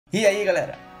E aí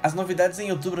galera, as novidades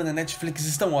em outubro na Netflix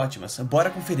estão ótimas, bora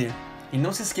conferir. E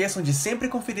não se esqueçam de sempre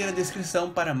conferir a descrição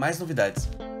para mais novidades.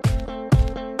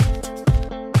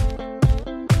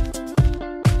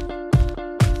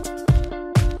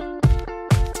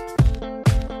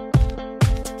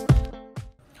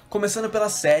 Começando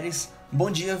pelas séries,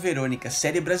 Bom Dia Verônica,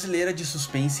 série brasileira de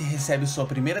suspense, recebe sua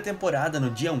primeira temporada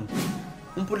no dia 1.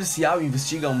 Um policial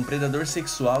investiga um predador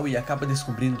sexual e acaba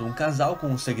descobrindo um casal com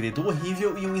um segredo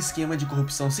horrível e um esquema de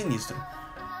corrupção sinistro.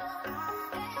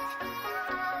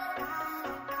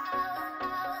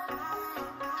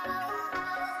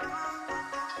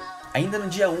 Ainda no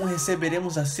dia 1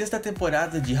 receberemos a 6ª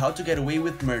temporada de How to Get Away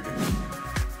with Murder.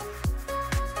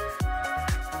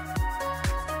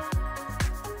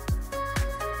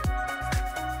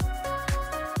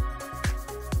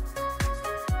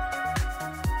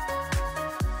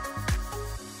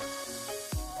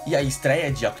 E a estreia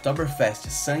de Oktoberfest,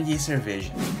 Sangue e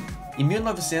Cerveja. Em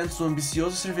 1900, o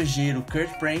ambicioso cervejeiro Kurt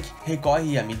Frank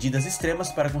recorre a medidas extremas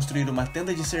para construir uma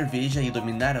tenda de cerveja e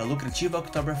dominar a lucrativa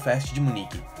Oktoberfest de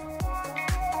Munique.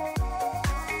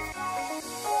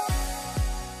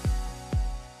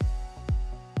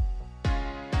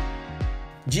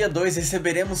 Dia 2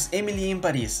 receberemos Emily em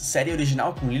Paris, série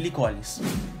original com Lily Collins.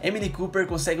 Emily Cooper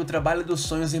consegue o trabalho dos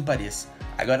sonhos em Paris.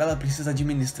 Agora ela precisa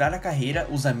administrar a carreira,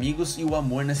 os amigos e o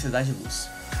amor na Cidade Luz.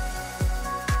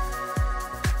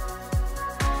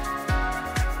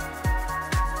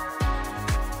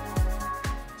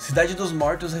 Cidade dos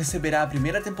Mortos receberá a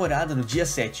primeira temporada no dia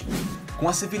 7. Com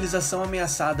a civilização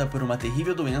ameaçada por uma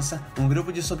terrível doença, um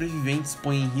grupo de sobreviventes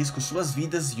põe em risco suas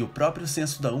vidas e o próprio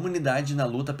senso da humanidade na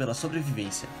luta pela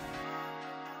sobrevivência.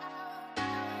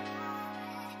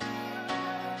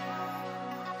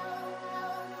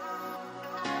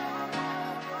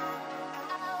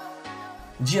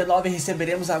 Dia 9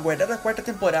 receberemos a aguardada 4ª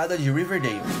temporada de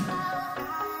Riverdale.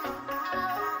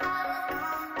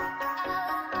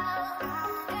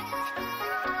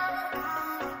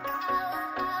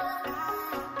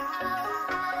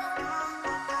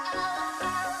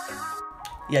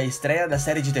 E a estreia da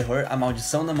série de terror A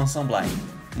Maldição da Mansão Bly.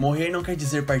 Morrer não quer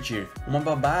dizer partir. Uma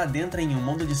babá adentra em um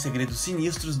mundo de segredos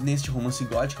sinistros neste romance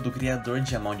gótico do criador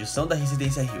de A Maldição da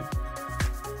Residência Hill.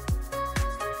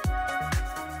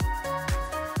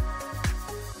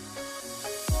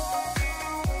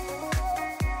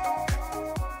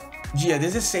 Dia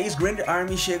 16, Grand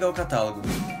Army chega ao catálogo.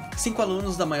 5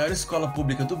 alunos da maior escola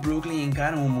pública do Brooklyn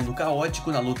encaram um mundo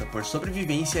caótico na luta por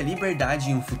sobrevivência,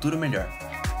 liberdade e um futuro melhor.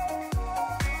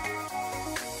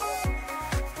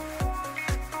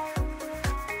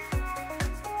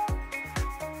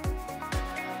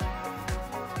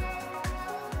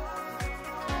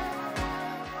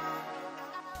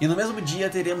 E no mesmo dia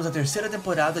teremos a 3ª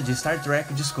temporada de Star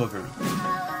Trek Discovery.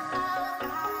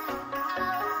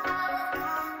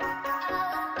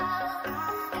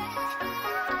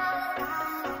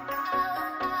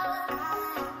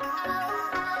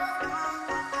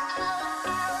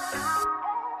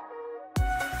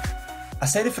 A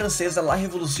série francesa La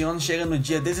Révolution chega no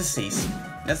dia 16.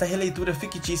 Nessa releitura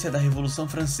fictícia da Revolução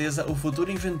Francesa, o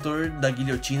futuro inventor da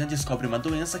guilhotina descobre uma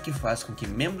doença que faz com que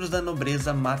membros da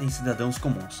nobreza matem cidadãos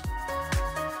comuns.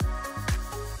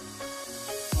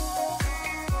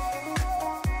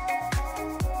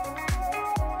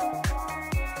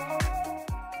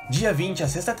 Dia 20, a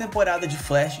 6ª temporada de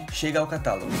Flash chega ao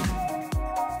catálogo.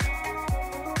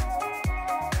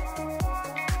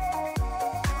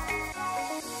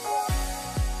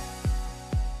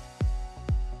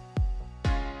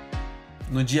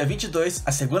 No dia 22, a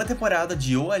 2ª temporada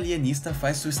de O Alienista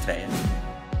faz sua estreia.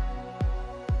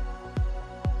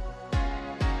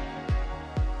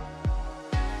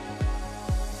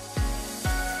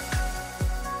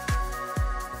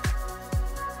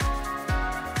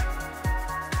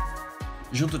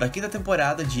 Junto da 5ª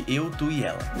temporada de Eu, Tu e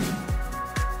Ela.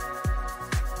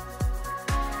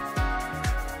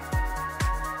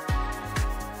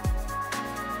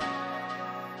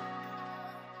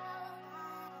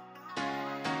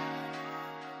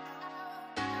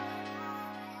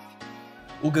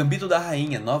 O Gambito da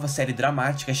Rainha, nova série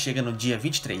dramática, chega no dia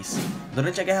 23.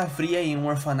 Durante a Guerra Fria, em um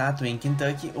orfanato em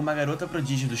Kentucky, uma garota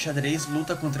prodígio do xadrez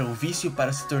luta contra o vício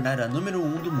para se tornar a número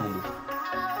 1 do mundo.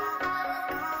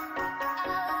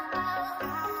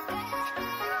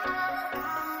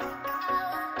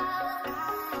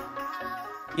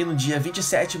 E no dia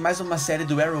 27, mais uma série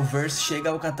do Arrowverse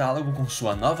chega ao catálogo com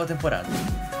sua nova temporada.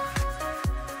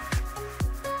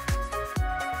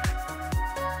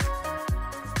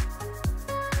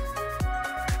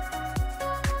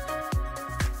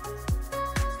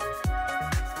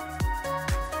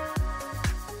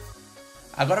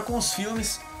 Agora com os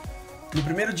filmes, no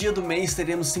primeiro dia do mês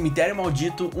teremos Cemitério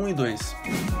Maldito 1 e 2.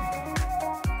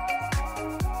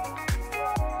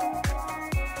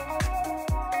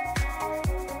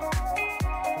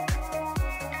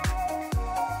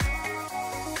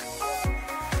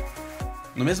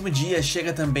 No mesmo dia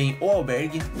chega também O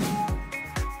Albergue,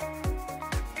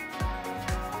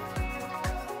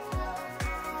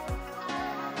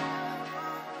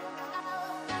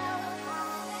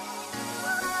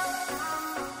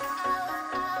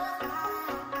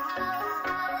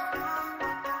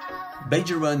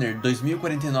 Blade Runner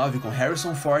 2049 com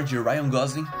Harrison Ford e Ryan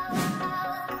Gosling,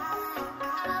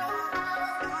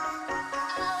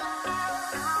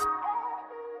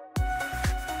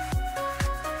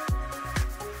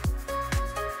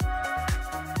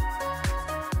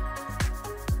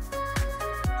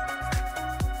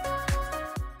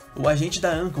 O Agente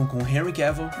da Uncle com Henry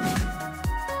Cavill,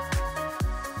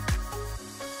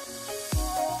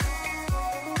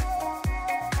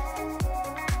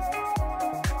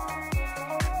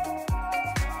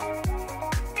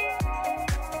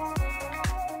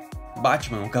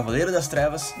 Batman, o Cavaleiro das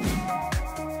Trevas,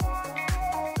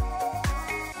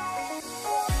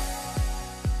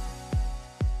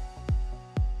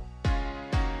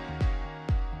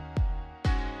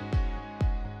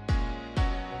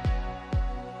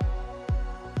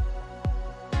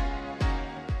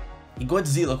 e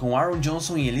Godzilla com Aaron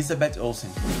Johnson e Elizabeth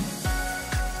Olsen.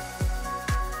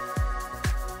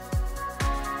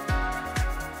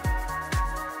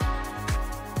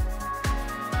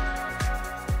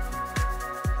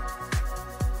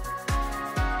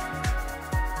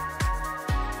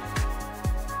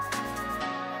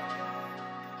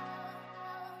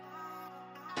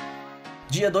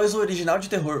 Dia 2, o original de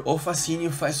terror O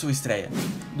Fascínio faz sua estreia.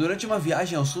 Durante uma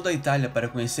viagem ao sul da Itália para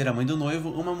conhecer a mãe do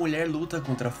noivo, uma mulher luta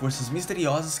contra forças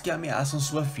misteriosas que ameaçam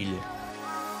sua filha.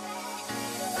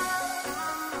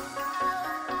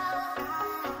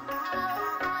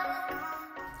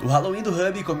 O Halloween do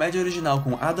Hub, comédia original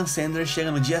com Adam Sandler,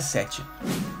 chega no dia 7.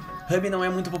 Hub não é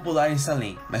muito popular em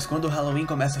Salem, mas quando o Halloween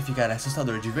começa a ficar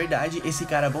assustador de verdade, esse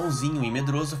cara bonzinho e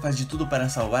medroso faz de tudo para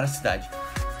salvar a cidade.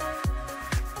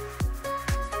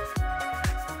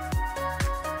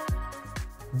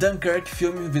 Dunkirk,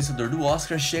 filme vencedor do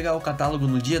Oscar, chega ao catálogo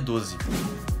no dia 12.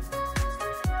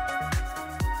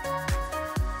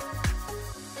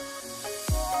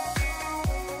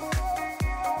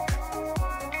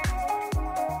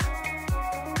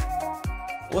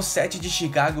 O 7 de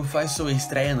Chicago faz sua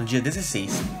estreia no dia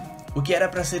 16. O que era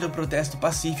para ser um protesto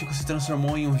pacífico se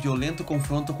transformou em um violento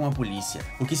confronto com a polícia.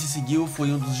 O que se seguiu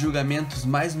foi um dos julgamentos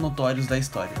mais notórios da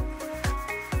história.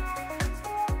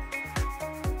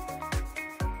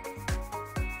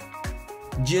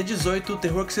 Dia 18, o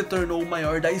terror que se tornou o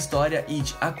maior da história,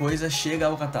 It, A Coisa, chega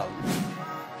ao catálogo.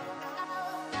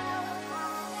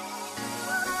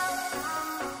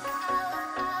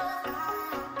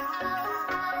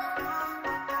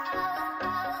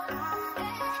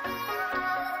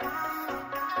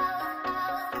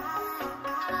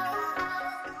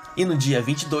 E no dia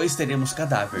 22 teremos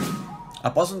Cadáver.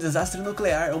 Após um desastre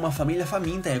nuclear, uma família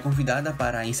faminta é convidada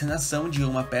para a encenação de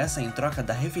uma peça em troca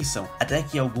da refeição, até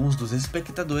que alguns dos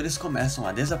espectadores começam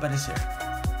a desaparecer.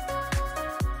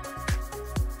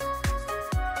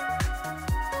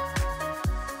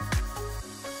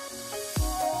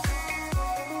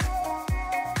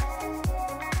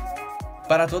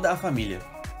 Para toda a família.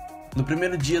 No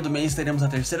primeiro dia do mês teremos a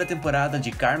terceira temporada de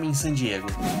Carmen Sandiego.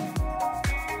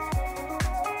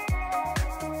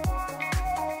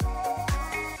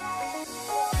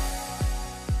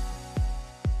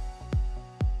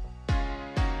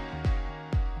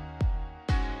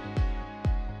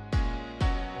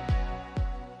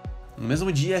 No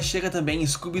mesmo dia chega também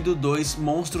Scooby-Doo 2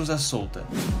 Monstros à Solta.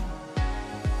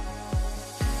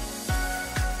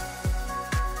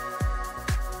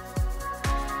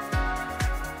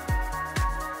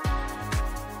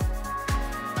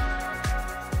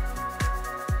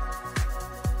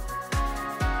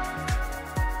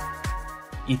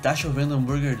 E Tá Chovendo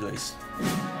Hambúrguer 2.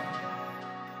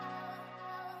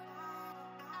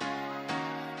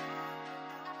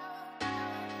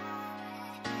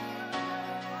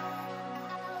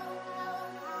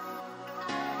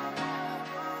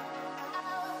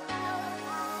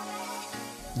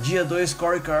 Dia 2,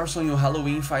 Corey Carlson e o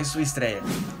Halloween faz sua estreia.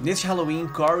 Neste Halloween,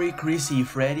 Corey, Chrissy e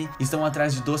Freddy estão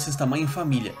atrás de doces tamanho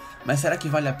família, mas será que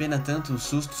vale a pena tanto o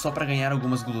susto só para ganhar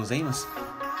algumas guloseimas?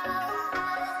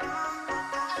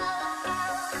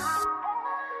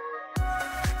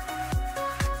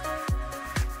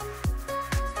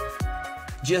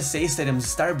 dia 6 teremos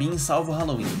Starbeam salvo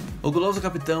Halloween. O guloso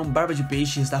capitão Barba de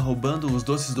Peixe está roubando os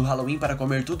doces do Halloween para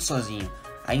comer tudo sozinho.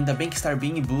 Ainda bem que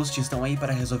Starbeam e Boost estão aí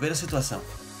para resolver a situação.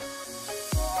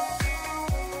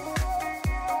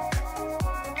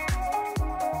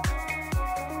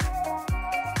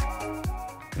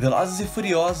 Velozes e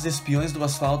Furiosos Espiões do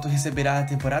Asfalto receberá a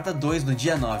temporada 2 no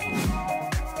dia 9.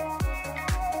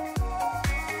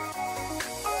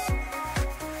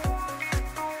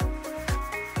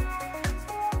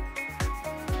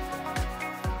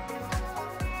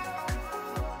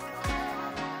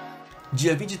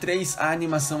 Dia 23, a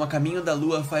animação A Caminho da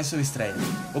Lua faz sua estreia.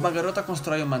 Uma garota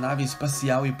constrói uma nave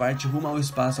espacial e parte rumo ao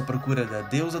espaço à procura da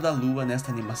deusa da lua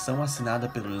nesta animação assinada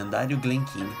pelo lendário Glen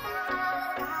Keane.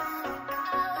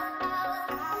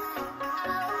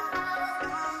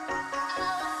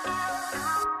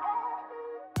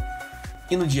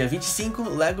 E no dia 25,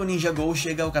 Lego Ninja Go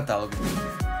chega ao catálogo.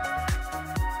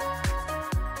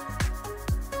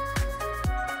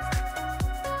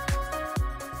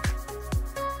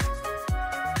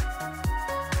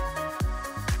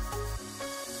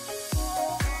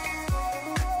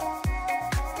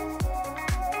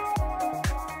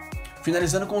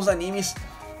 Finalizando com os animes,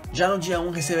 já no dia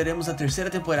 1 receberemos a terceira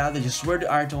temporada de Sword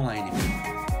Art Online.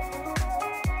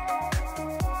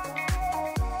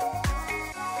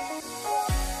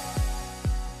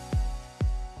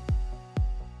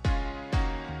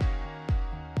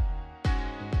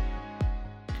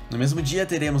 No mesmo dia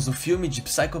teremos o filme de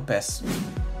Psycho Pass.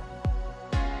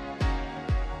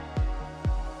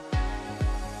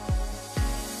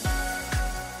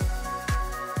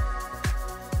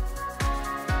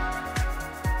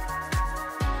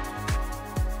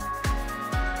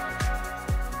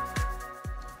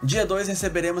 Dia 2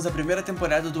 receberemos a primeira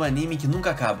temporada do anime que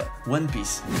nunca acaba, One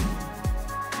Piece.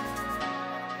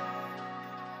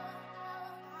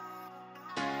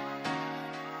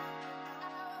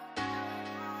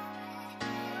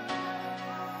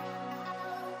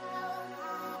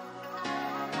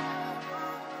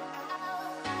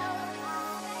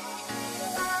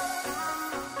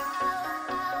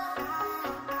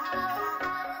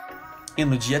 E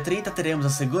no dia 30 teremos a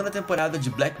segunda temporada de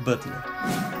Black Butler.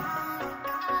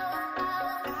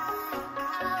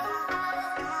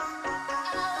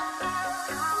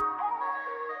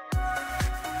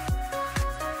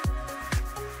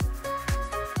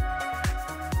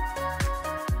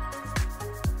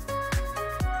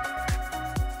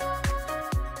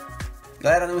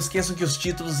 Galera, não esqueçam que os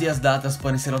títulos e as datas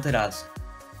podem ser alterados.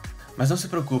 Mas não se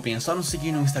preocupem, é só nos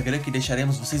seguir no Instagram que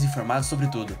deixaremos vocês informados sobre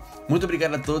tudo. Muito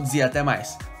obrigado a todos e até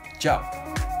mais. Tchau!